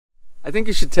I think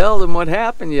you should tell them what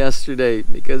happened yesterday,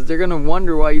 because they're gonna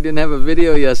wonder why you didn't have a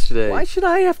video yesterday. Why should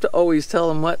I have to always tell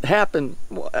them what happened?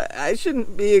 I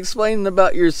shouldn't be explaining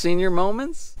about your senior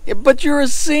moments. Yeah, but you're a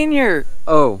senior.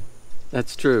 Oh,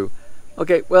 that's true.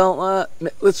 Okay, well,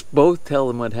 let's both tell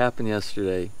them what happened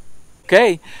yesterday.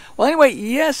 Okay, well anyway,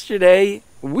 yesterday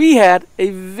we had a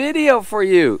video for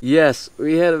you. Yes,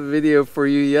 we had a video for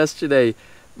you yesterday.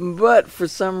 But for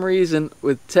some reason,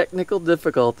 with technical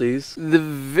difficulties, the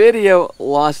video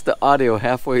lost the audio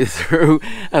halfway through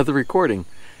the recording.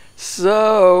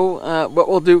 So, what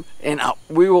we'll do, and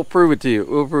we will prove it to you.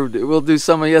 We'll do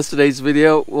some of yesterday's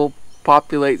video. We'll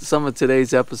populate some of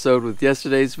today's episode with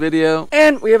yesterday's video.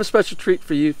 And we have a special treat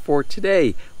for you for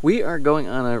today. We are going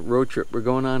on a road trip. We're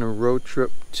going on a road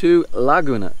trip to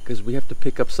Laguna because we have to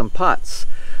pick up some pots.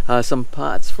 Some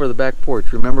pots for the back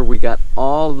porch. Remember, we got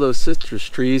all of those citrus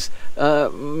trees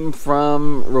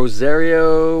from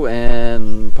Rosario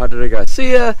and Padre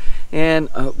Garcia, and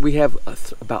we have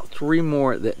about 3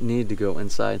 more that need to go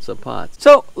inside some pots.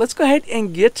 So let's go ahead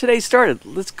and get today started.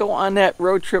 Let's go on that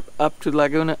road trip up to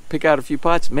Laguna, pick out a few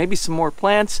pots, maybe some more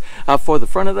plants for the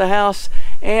front of the house,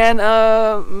 and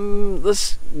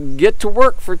let's get to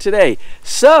work for today.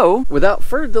 So without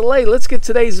further delay, let's get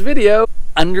today's video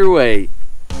underway.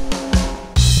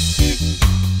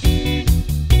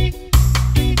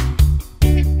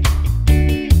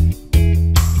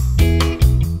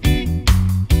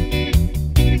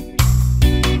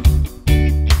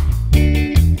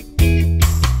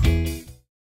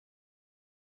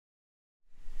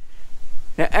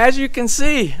 Now, as you can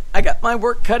see, I got my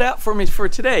work cut out for me for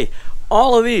today.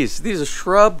 All of these are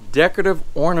shrub, decorative,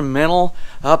 ornamental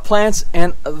plants,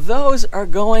 and those are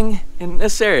going in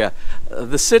this area.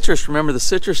 The citrus, remember the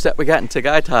citrus that we got in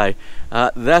Tagaytay,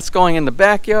 that's going in the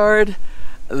backyard.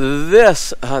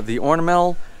 The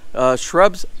ornamental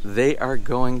shrubs, they are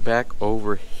going back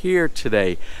over here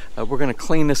today. We're going to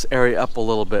clean this area up a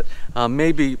little bit,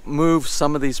 maybe move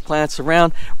some of these plants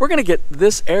around. We're going to get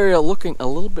this area looking a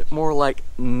little bit more like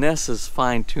Nessa's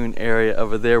fine-tuned area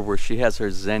over there where she has her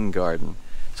Zen garden.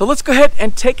 So let's go ahead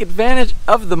and take advantage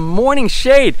of the morning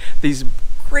shade. These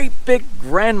great big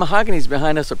grand mahoganies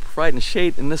behind us are providing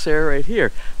shade in this area right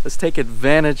here. Let's take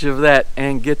advantage of that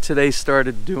and get today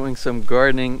started doing some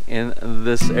gardening in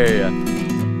this area.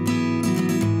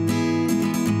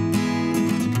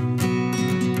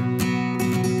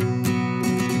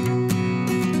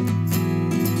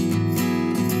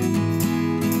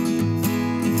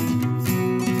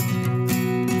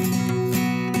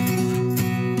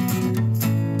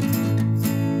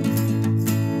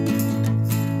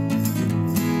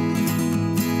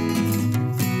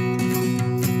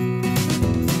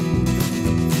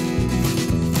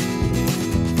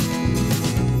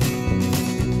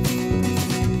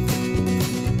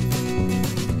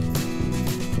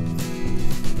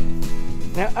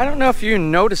 Now, I don't know if you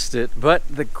noticed it, but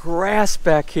the grass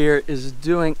back here is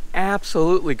doing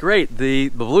absolutely great. The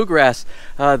bluegrass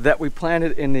that we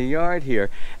planted in the yard here.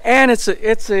 And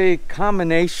it's a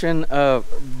combination of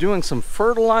doing some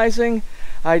fertilizing.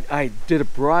 I did a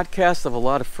broadcast of a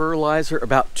lot of fertilizer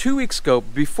about 2 weeks ago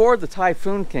before the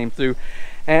typhoon came through,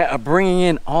 bringing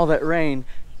in all that rain.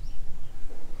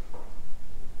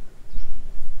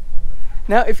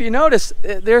 Now, if you notice,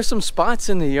 there are some spots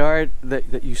in the yard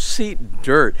that you see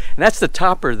dirt, and that's the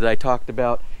topper that I talked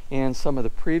about in some of the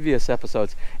previous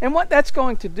episodes. And what that's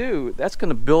going to do, that's going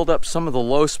to build up some of the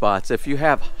low spots. If you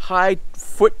have high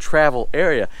foot travel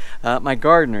area, my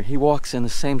gardener, he walks in the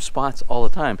same spots all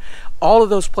the time. All of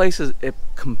those places, it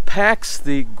compacts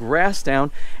the grass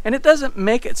down, and it doesn't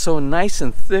make it so nice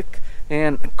and thick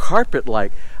and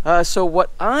carpet-like. So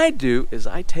what I do is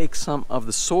I take some of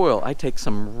the soil, I take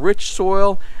some rich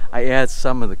soil, I add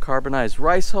some of the carbonized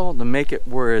rice hull to make it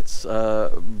where it's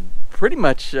pretty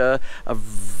much a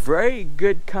very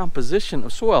good composition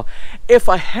of soil. If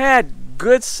I had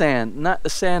good sand, not the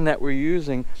sand that we're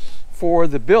using for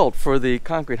the build, for the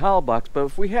concrete hollow blocks, but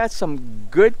if we had some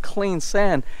good clean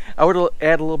sand, I would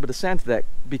add a little bit of sand to that,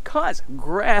 because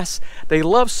grass, they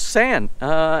love sand,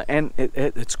 and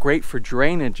it's great for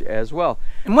drainage as well.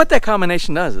 And what that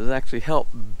combination does is actually help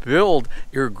build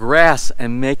your grass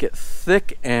and make it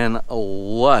thick and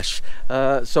lush.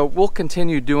 So we'll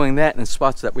continue doing that in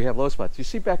spots that we have low spots. You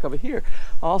see back over here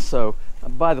also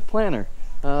by the planter,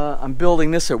 I'm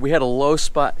building this here. We had a low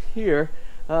spot here.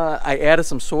 I added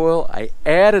some soil. I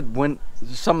added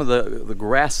some of the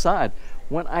grass side.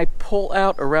 When I pull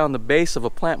out around the base of a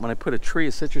plant, when I put a tree,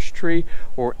 a citrus tree,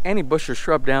 or any bush or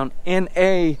shrub down in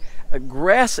a a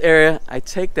grass area, I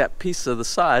take that piece of the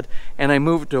sod and I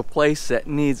move it to a place that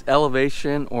needs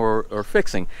elevation or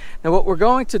fixing. Now what we're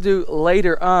going to do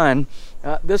later on,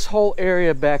 this whole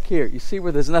area back here, you see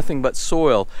where there's nothing but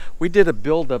soil, we did a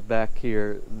buildup back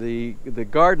here. The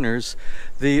gardeners,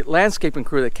 the landscaping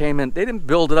crew that came in, they didn't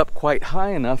build it up quite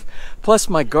high enough. Plus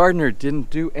my gardener didn't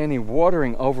do any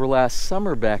watering over last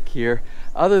summer back here,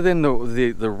 other than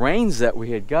the rains that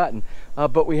we had gotten.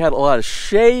 But we had a lot of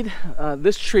shade.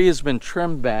 This tree has been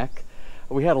trimmed back.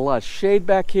 We had a lot of shade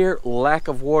back here, lack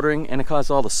of watering, and it caused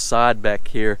all the sod back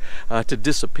here to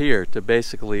disappear, to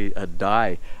basically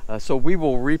die. So we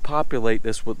will repopulate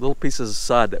this with little pieces of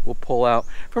sod that we'll pull out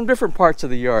from different parts of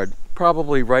the yard,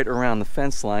 probably right around the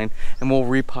fence line, and we'll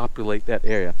repopulate that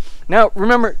area. Now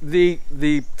remember, the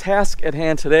task at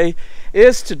hand today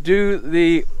is to do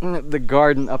the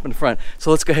garden up in front.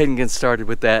 So let's go ahead and get started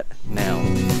with that now.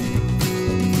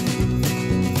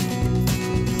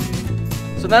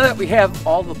 So now that we have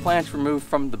all the plants removed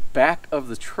from the back of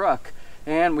the truck,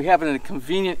 and we have it in a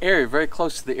convenient area very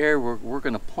close to the area where we're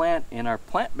going to plant in our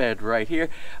plant bed right here,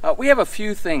 we have a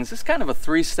few things. It's kind of a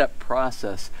three-step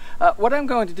process. What I'm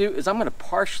going to do is I'm going to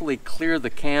partially clear the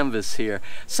canvas here.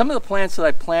 Some of the plants that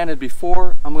I planted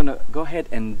before, I'm going to go ahead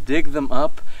and dig them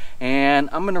up, and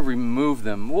I'm going to remove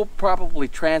them. We'll probably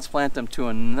transplant them to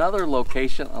another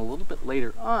location a little bit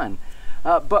later on.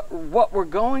 But what we're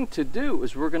going to do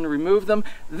is we're going to remove them.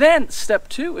 Then step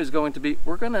two is going to be,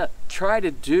 we're going to try to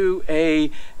do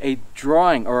a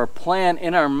drawing or a plan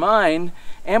in our mind,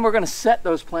 and we're going to set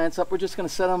those plants up. We're just going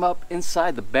to set them up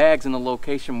inside the bags in the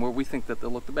location where we think that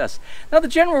they'll look the best. Now the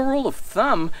general rule of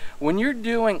thumb when you're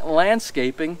doing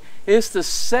landscaping is to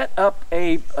set up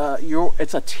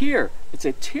it's a tier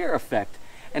effect.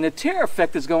 And the tier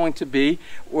effect is going to be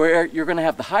where you're going to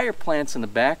have the higher plants in the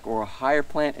back or a higher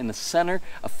plant in the center,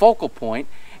 a focal point.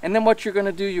 And then what you're going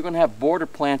to do, you're going to have border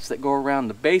plants that go around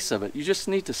the base of it. You just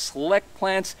need to select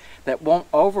plants that won't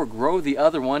overgrow the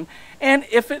other one. And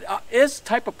if it is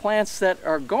type of plants that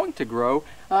are going to grow,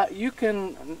 you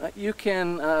can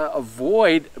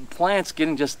avoid plants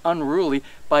getting just unruly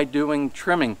by doing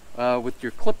trimming with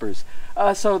your clippers.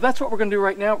 So that's what we're going to do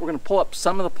right now. We're going to pull up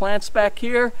some of the plants back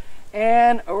here,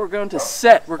 and we're going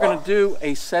to do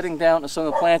a setting down of some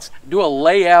of the plants, do a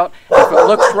layout. If it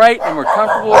looks right and we're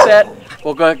comfortable with that,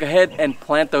 we'll go ahead and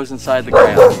plant those inside the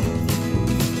ground.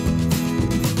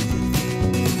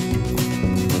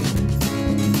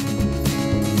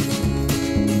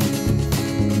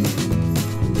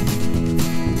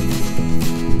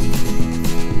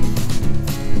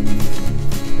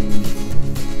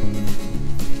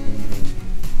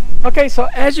 Okay, so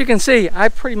as you can see, I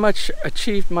pretty much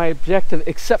achieved my objective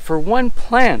except for one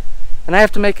plant, and I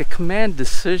have to make a command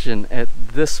decision at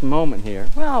this moment here.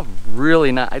 Well,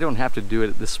 really not. I don't have to do it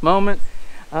at this moment,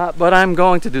 but I'm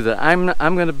going to do that. I'm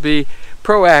going to be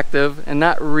proactive and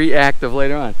not reactive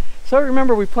later on. So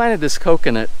remember, we planted this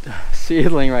coconut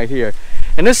seedling right here,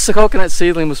 and this coconut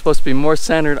seedling was supposed to be more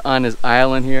centered on this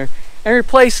island here and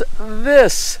replace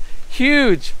this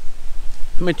huge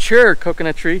mature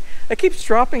coconut tree that keeps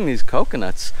dropping these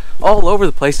coconuts all over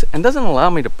the place and doesn't allow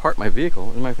me to park my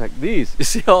vehicle. As a matter of fact, you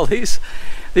see all these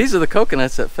are the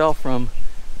coconuts that fell from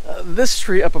this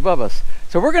tree up above us.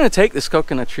 So we're going to take this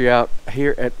coconut tree out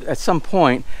here at some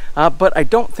point, but I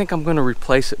don't think I'm going to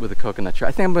replace it with a coconut tree.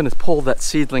 I think I'm going to pull that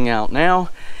seedling out now,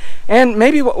 and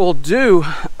maybe what we'll do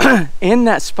in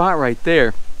that spot right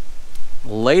there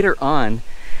later on,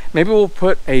 maybe we'll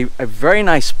put a very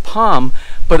nice palm,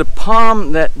 but a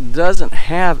palm that doesn't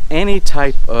have any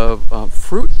type of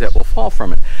fruit that will fall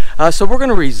from it. So we're going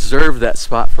to reserve that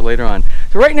spot for later on.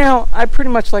 So right now, I pretty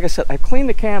much, like I said, I cleaned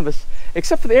the canvas,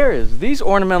 except for the areas. These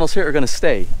ornamentals here are going to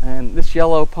stay, and this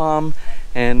yellow palm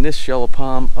and this yellow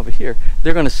palm over here,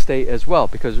 they're going to stay as well,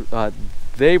 because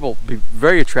they will be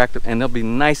very attractive, and they'll be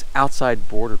nice outside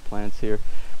border plants here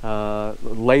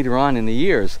later on in the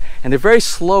years. And they're very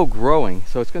slow growing,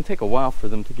 so it's going to take a while for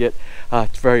them to get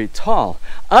very tall.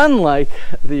 Unlike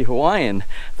the Hawaiian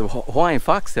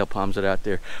foxtail palms that are out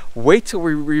there. Wait till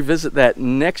we revisit that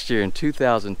next year in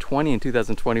 2020 and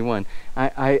 2021.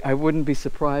 I wouldn't be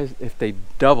surprised if they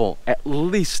at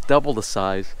least double the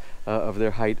size of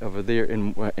their height over there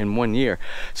in 1 year.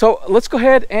 So let's go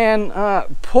ahead and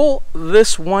pull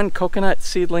this one coconut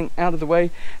seedling out of the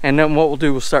way, and then what we'll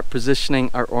do, we'll start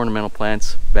positioning our ornamental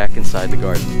plants back inside the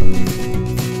garden.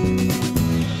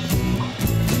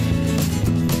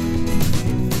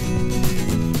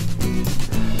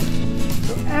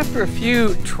 After a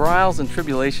few trials and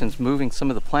tribulations moving some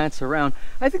of the plants around,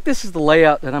 I think this is the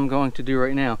layout that I'm going to do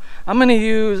right now. I'm going to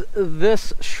use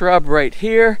this shrub right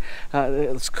here.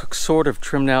 It's sort of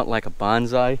trimmed out like a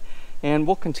bonsai. And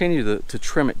we'll continue to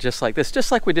trim it just like this,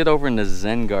 just like we did over in the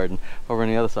Zen garden over on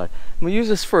the other side. And we use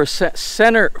this for a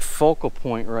center focal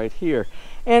point right here.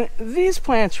 And these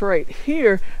plants right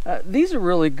here, these are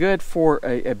really good for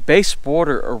a base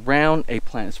border around a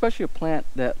plant, especially a plant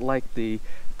that, like the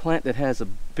plant that has a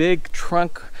big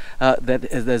trunk that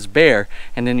is bare,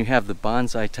 and then you have the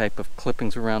bonsai type of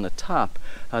clippings around the top,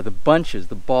 the bunches,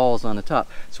 the balls on the top.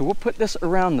 So we'll put this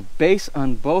around the base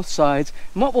on both sides,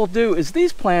 and what we'll do is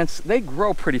these plants, they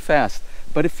grow pretty fast.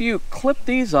 But if you clip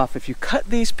these off, if you cut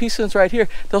these pieces right here,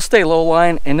 they'll stay low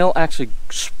lying and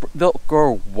they'll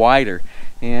grow wider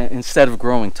instead of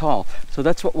growing tall. So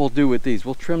that's what we'll do with these.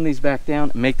 We'll trim these back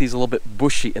down and make these a little bit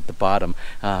bushy at the bottom,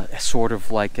 sort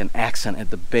of like an accent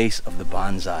at the base of the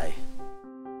bonsai.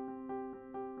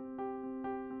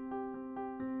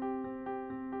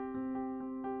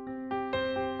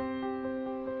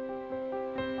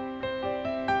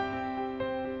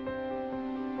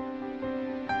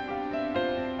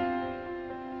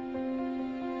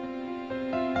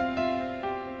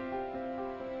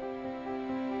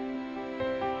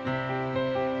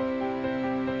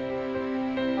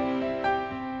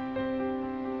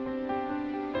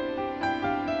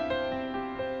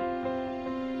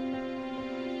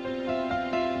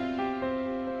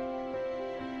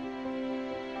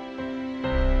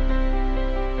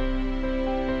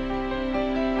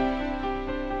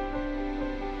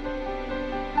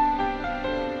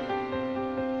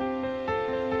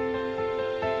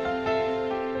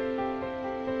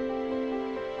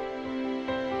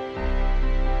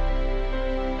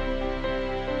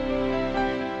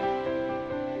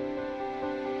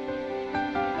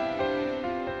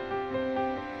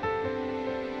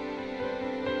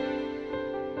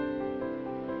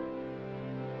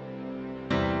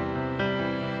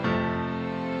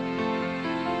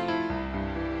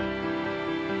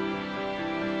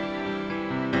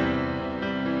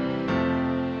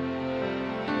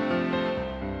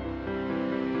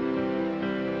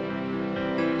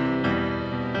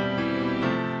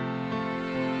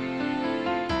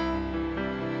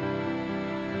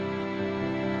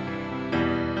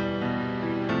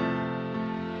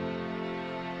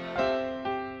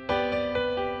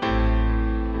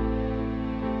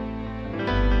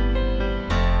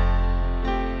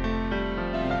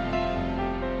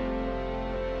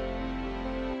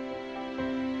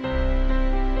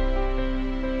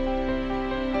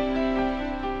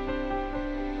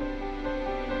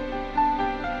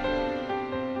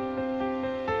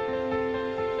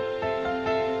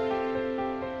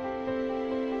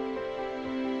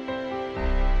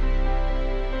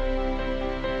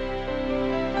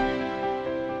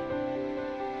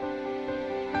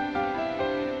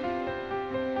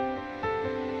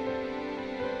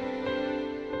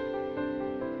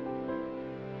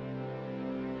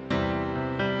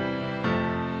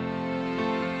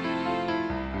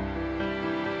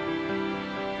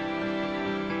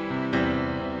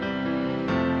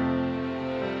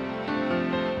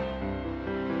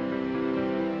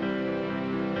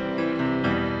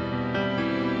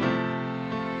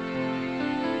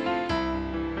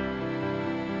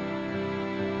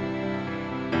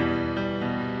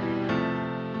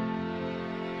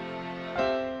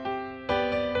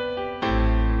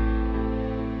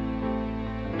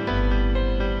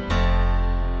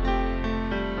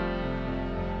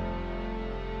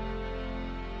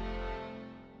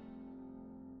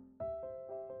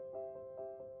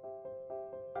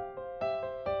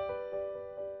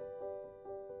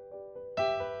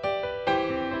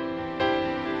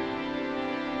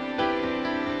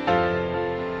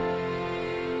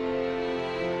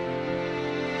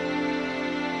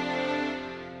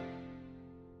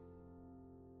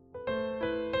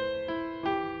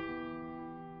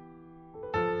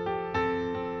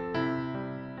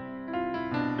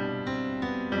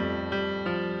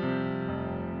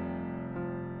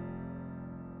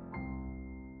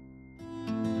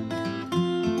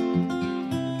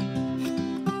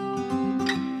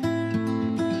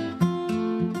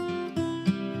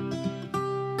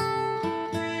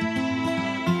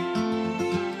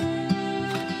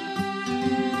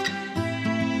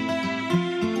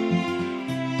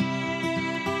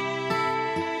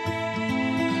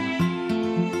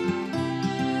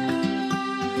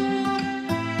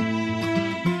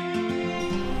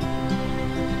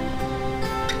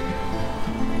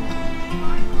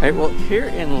 Right, well, here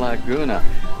in Laguna,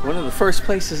 one of the first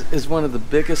places is one of the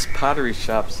biggest pottery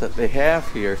shops that they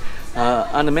have here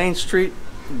on the main street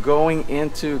going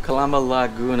into Calama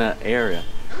Laguna area.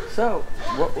 So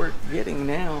what we're getting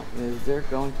now is they're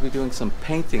going to be doing some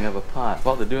painting of a pot.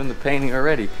 Well, they're doing the painting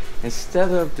already. Instead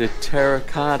of the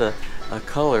terracotta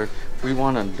color we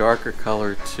want a darker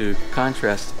color to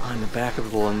contrast on the back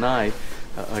of the lanai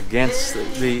against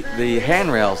the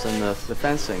handrails and the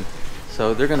fencing.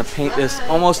 So they're going to paint this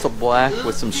almost a black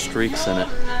with some streaks in it.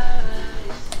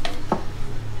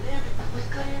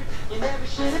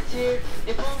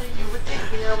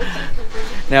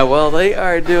 Now while they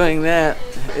are doing that,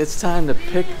 it's time to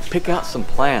pick out some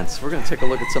plants. We're going to take a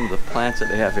look at some of the plants that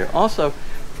they have here. Also,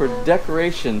 for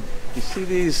decoration, you see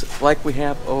these like we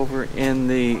have over in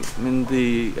the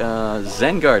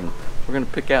Zen garden. We're going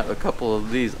to pick out a couple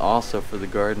of these also for the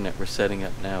garden that we're setting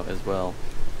up now as well.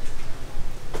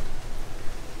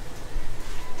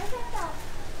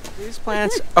 These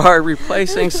plants are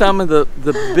replacing some of the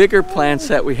bigger plants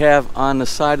that we have on the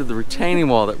side of the retaining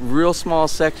wall, that real small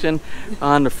section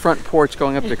on the front porch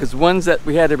going up there. Because ones that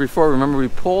we had there before, remember we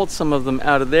pulled some of them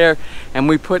out of there and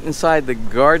we put inside the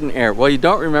garden area. Well, you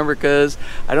don't remember because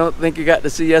I don't think you got to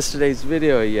see yesterday's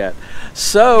video yet.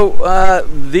 So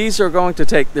these are going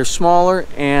to they're smaller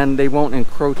and they won't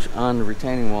encroach on the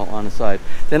retaining wall on the side.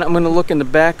 Then I'm going to look in the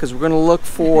back because we're going to look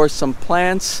for some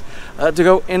plants to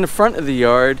go in the front of the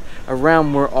yard,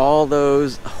 around where all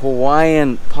those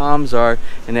Hawaiian palms are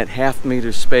in that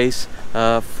half-meter space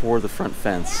for the front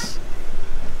fence.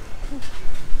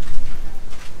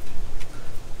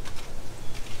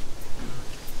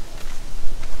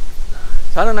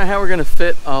 So I don't know how we're going to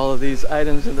fit all of these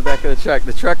items in the back of the truck.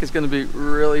 The truck is going to be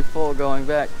really full going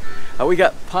back. We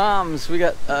got palms, we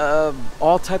got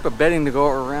all type of bedding to go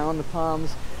around the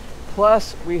palms.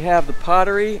 Plus we have the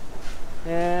pottery,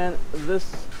 and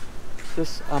this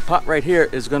pot right here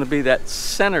is going to be that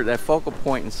center, that focal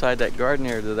point inside that garden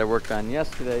area that I worked on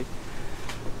yesterday.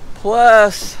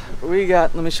 Plus we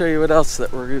got, let me show you what else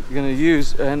that we're going to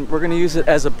use, and we're going to use it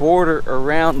as a border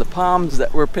around the palms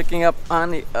that we're picking up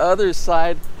on the other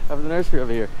side of the nursery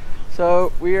over here.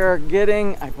 So we are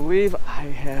getting, I believe I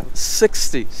have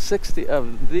 60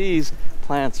 of these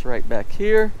plants right back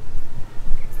here.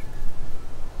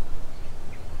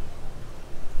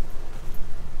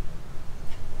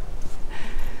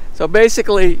 So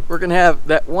basically, we're going to have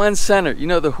that one center, you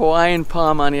know, the Hawaiian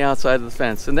palm on the outside of the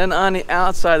fence. And then on the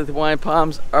outside of the Hawaiian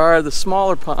palms are the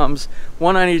smaller palms,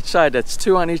 one on each side. That's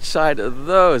two on each side of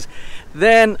those.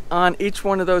 Then on each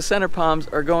one of those center palms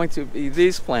are going to be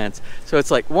these plants. So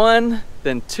it's like one,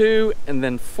 then two, and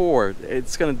then four.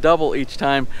 It's going to double each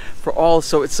time for all,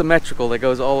 so it's symmetrical. That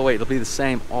goes all the way. It'll be the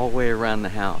same all the way around the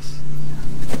house.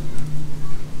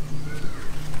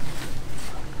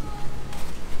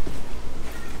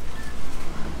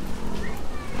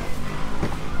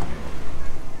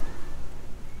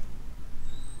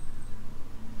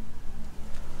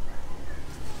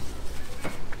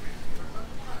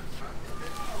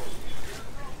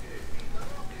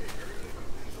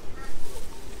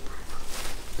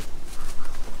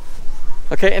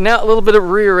 Okay, and now a little bit of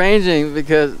rearranging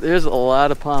because there's a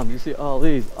lot of palms. You see all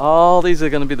these are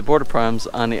going to be the border palms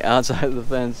on the outside of the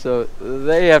fence, so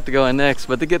they have to go in next.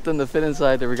 But to get them to fit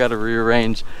inside there, we got to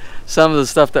rearrange some of the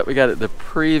stuff that we got at the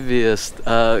previous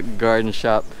garden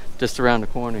shop just around the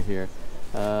corner here.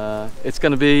 It's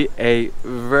going to be a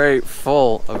very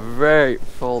full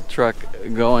truck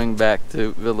going back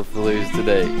to Villa Feliz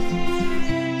today.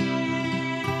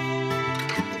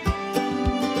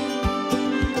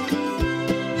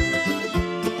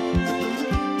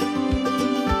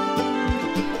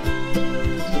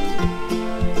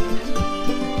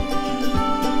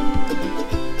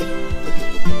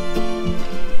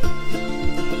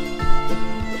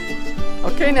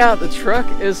 Okay, now the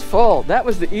truck is full. That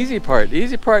was the easy part. The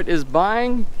easy part is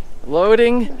buying,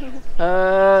 loading.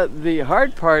 The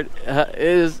hard part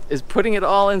is putting it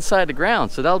all inside the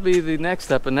ground. So that'll be the next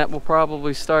step, and that will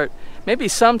probably start maybe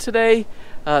some today,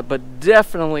 but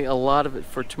definitely a lot of it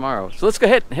for tomorrow. So let's go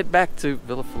ahead and head back to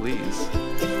Villa Feliz.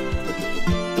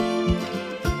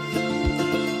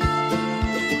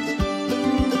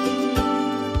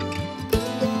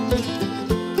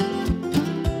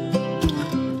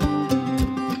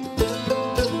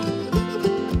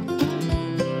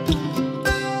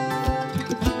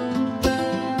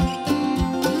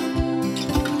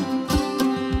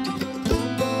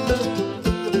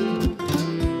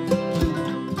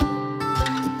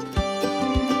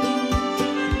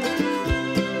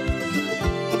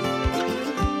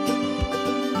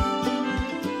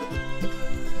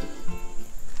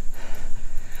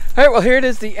 All right, well, here it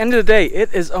is, the end of the day.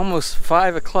 It is almost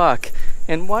 5 o'clock.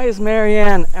 And why is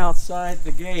Marianne outside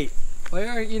the gate? Why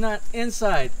are you not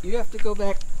inside? You have to go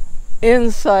back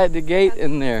inside the gate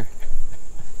in there.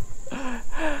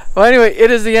 Well, anyway,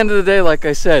 it is the end of the day, like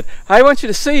I said. I want you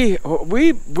to see,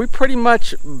 we pretty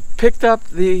much picked up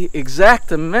the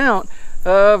exact amount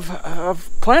of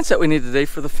plants that we need today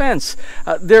for the fence.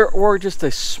 There were just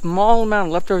a small amount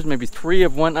of leftovers, maybe 3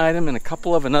 of one item and a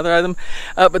couple of another item,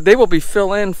 but they will be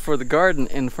fill in for the garden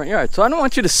in the front yard. So I don't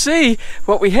want you to see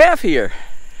what we have here.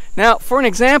 Now, for an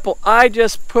example, I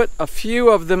just put a few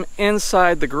of them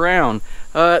inside the ground.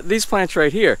 These plants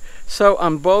right here. So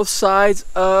on both sides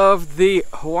of the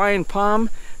Hawaiian palm,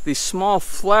 these small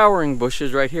flowering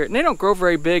bushes right here, and they don't grow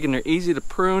very big and they're easy to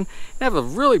prune. They have a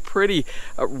really pretty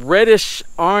reddish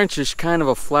orangish kind of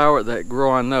a flower that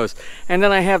grow on those. And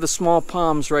then I have the small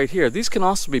palms right here. These can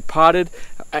also be potted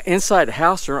inside the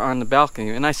house or on the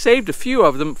balcony, and I saved a few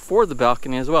of them for the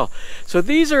balcony as well. So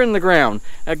these are in the ground.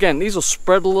 Again, these will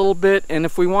spread a little bit, and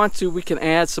if we want to, we can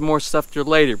add some more stuff there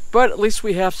later, but at least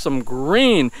we have some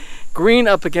green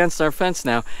up against our fence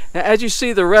now. Now, as you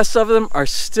see, the rest of them are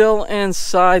still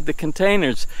inside the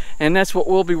containers, and that's what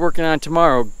we'll be working on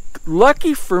tomorrow.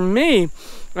 Lucky for me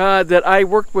that I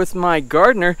worked with my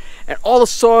gardener, and all the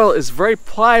soil is very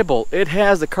pliable. It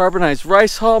has the carbonized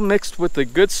rice hull mixed with the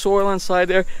good soil inside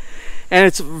there, and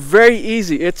it's very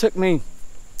easy. It took me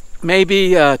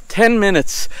maybe 10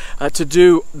 minutes to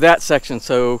do that section.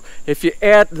 So if you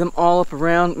add them all up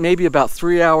around, maybe about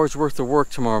 3 hours worth of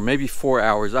work tomorrow, maybe 4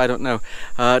 hours, I don't know,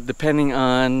 depending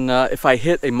on if I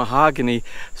hit a mahogany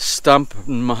stump,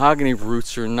 mahogany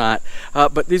roots or not.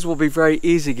 But these will be very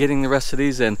easy getting the rest of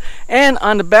these in. And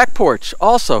on the back porch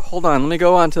also, hold on, let me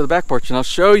go on to the back porch and I'll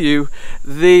show you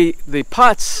the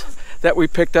pots that we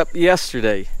picked up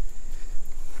yesterday.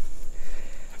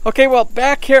 Okay, well,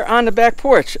 back here on the back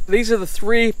porch, these are the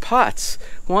 3 pots.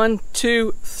 1,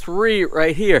 2, 3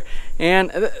 right here.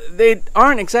 And they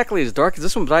aren't exactly as dark as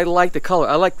this one, but I like the color.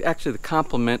 I like actually the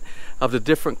complement of the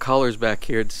different colors back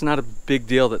here. It's not a big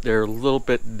deal that they're a little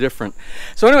bit different.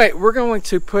 So anyway, we're going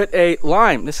to put a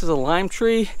lime. This is a lime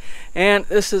tree, and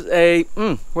this is a,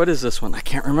 what is this one? I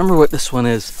can't remember what this one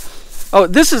is. Oh,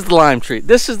 this is the lime tree.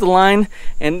 This is the lime,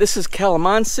 and this is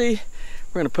calamansi.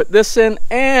 We're going to put this in,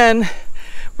 and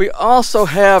we also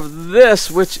have this,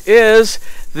 which is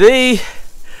the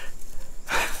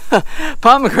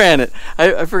pomegranate.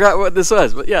 I forgot what this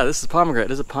was, but yeah, this is pomegranate.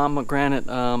 This is a pomegranate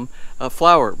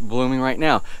flower blooming right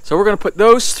now. So we're going to put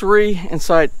those 3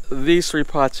 inside these 3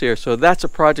 pots here. So that's a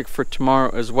project for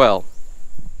tomorrow as well.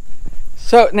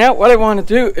 So now what I want to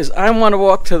do is I want to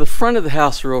walk to the front of the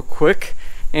house real quick,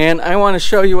 and I want to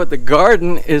show you what the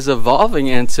garden is evolving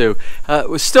into.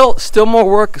 With still more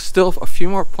work, still a few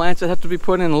more plants that have to be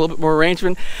put in, a little bit more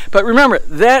arrangement. But remember,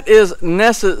 that is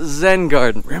Nessa's Zen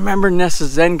Garden. Remember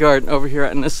Nessa's Zen Garden over here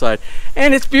on this side.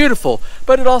 And it's beautiful,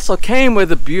 but it also came with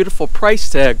a beautiful price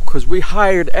tag because we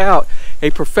hired out a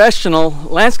professional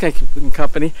landscaping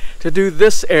company to do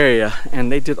this area.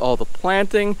 And they did all the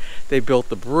planting, they built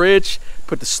the bridge,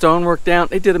 put the stonework down.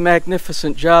 They did a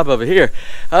magnificent job over here.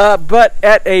 But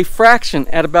at a fraction,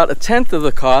 at about 1/10 of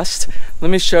the cost, let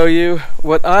me show you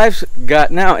what I've got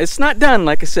now. It's not done,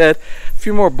 like I said. A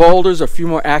few more boulders, a few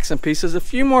more accent pieces, a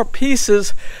few more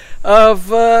pieces of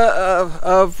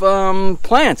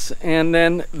plants, and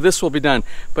then this will be done.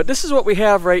 But this is what we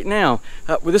have right now.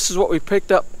 This is what we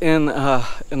picked up in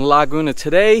Laguna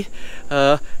today,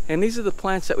 and these are the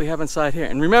plants that we have inside here.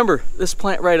 And remember, this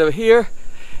plant right over here,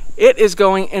 it is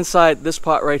going inside this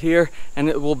pot right here, and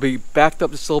it will be backed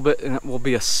up just a little bit, and it will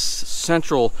be the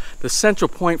central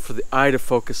point for the eye to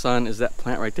focus on is that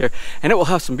plant right there. And it will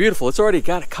have some beautiful, it's already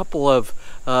got a couple of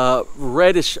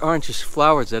reddish orangish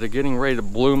flowers that are getting ready to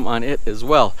bloom on it as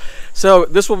well. So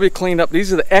this will be cleaned up.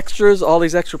 These are the extras. All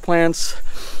these extra plants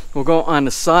will go on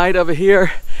the side over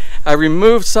here. I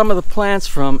removed some of the plants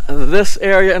from this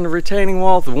area in the retaining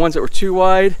wall, the ones that were too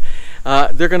wide.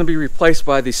 They're going to be replaced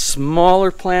by these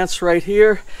smaller plants right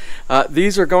here.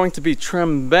 These are going to be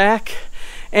trimmed back,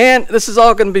 and this is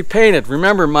all going to be painted.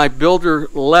 Remember, my builder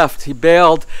left. He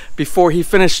bailed before he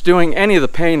finished doing any of the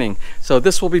painting. So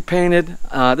this will be painted,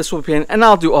 and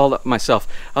I'll do all that myself.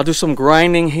 I'll do some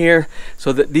grinding here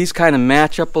so that these kind of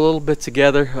match up a little bit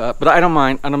together, but I don't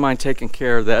mind taking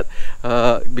care of that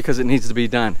because it needs to be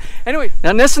done. Anyway,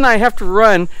 now Ness and I have to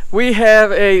run. We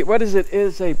have a,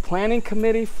 is a planning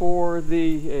committee for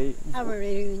a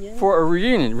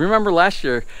reunion. Remember last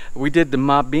year we did the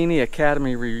Mabini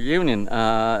Academy reunion,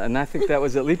 and I think that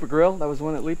was at Leaper Grill. That was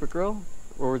one at Leaper Grill,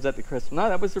 or was that the Christmas? No,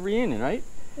 that was the reunion, right?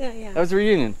 Yeah. That was the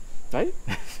reunion, right?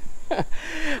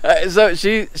 So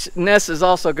Ness is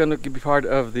also going to be part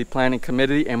of the planning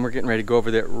committee, and we're getting ready to go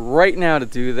over there right now to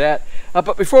do that.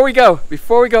 But before we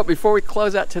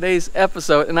close out today's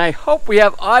episode, and I hope we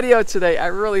have audio today. I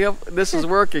really hope this is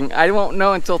working. I won't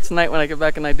know until tonight when I get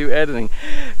back and I do editing.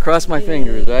 Cross my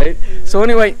fingers, right? So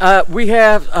anyway, we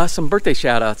have some birthday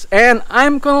shout outs, and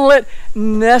I'm going to let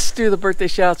Ness do the birthday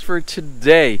shout outs for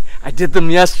today. I did them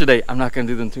yesterday. I'm not going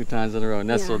to do them 2 times in a row.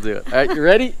 Ness will do it. All right, you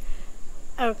ready?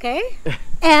 Okay.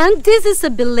 And this is a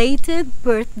belated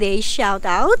birthday shout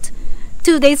out.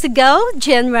 2 days ago,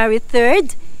 January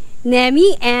 3rd,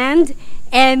 Nemi and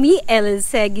Emmy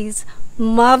Elisegi's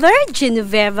mother,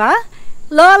 Genoveva,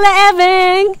 Lola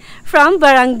Eving from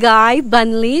Barangay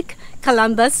Banlik,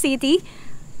 Calamba City.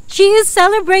 She is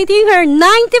celebrating her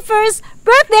 91st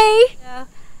birthday.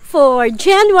 For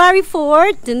January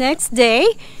 4th, the next day,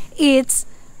 it's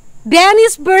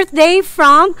Benny's birthday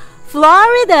from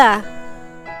Florida.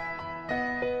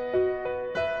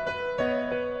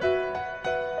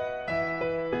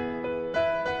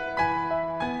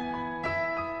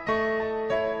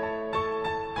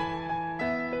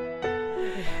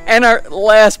 And our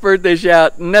last birthday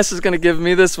shout, Ness is going to give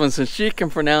me this one since she can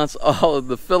pronounce all of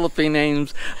the Philippine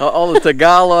names, all the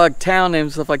Tagalog town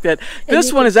names, stuff like that.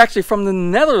 This one is actually from the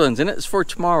Netherlands, and it's for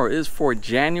tomorrow. It is for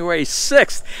January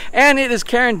 6th. And it is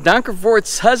Karen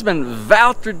Donkervoort's husband,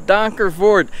 Wouter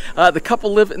Donkervoort. The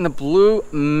couple live in the Blue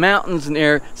Mountains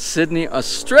near Sydney,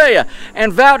 Australia.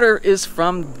 And Wouter is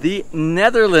from the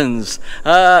Netherlands,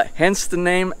 hence the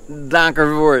name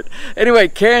Donkervoort. Anyway,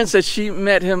 Karen said she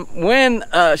met him when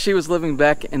she was living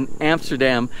back in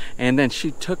Amsterdam, and then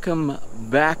she took him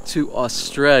back to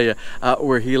Australia,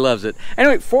 where he loves it.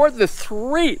 Anyway, for the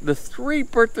three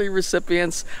birthday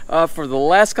recipients for the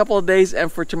last couple of days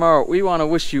and for tomorrow, we want to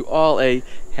wish you all a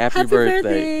happy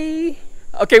birthday.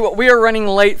 Okay, well, we are running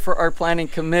late for our planning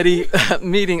committee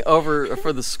meeting over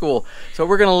for the school. So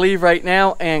we're going to leave right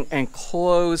now and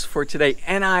close for today.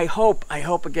 And I hope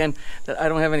again that I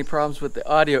don't have any problems with the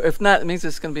audio. If not, it means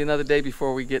it's going to be another day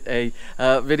before we get a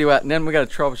video out. And then we got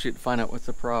to troubleshoot to find out what's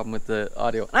the problem with the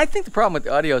audio. And I think the problem with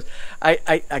the audio is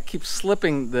I keep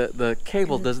slipping. The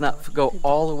cable does not go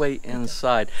all the way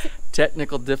inside.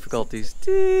 Technical difficulties.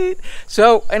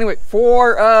 So anyway,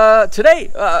 for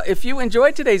today, if you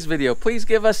enjoyed today's video, please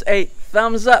give us a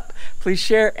thumbs up. Please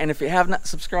share, and if you have not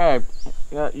subscribed,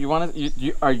 are you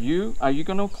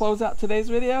going to close out today's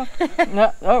video?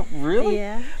 No, oh really?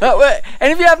 Yeah.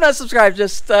 And if you have not subscribed,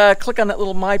 just click on that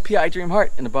little My PI Dream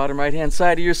Heart in the bottom right hand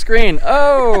side of your screen.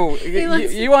 Oh,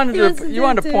 you wanted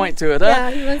to point to it,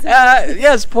 huh? Yeah,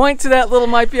 yes, point to that little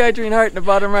My PI Dream Heart in the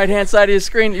bottom right hand side of your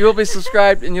screen. You will be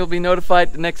subscribed, and you'll be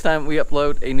notified the next time we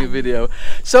upload a new video.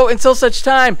 So until such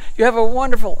time, you have a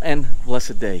wonderful and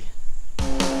blessed day.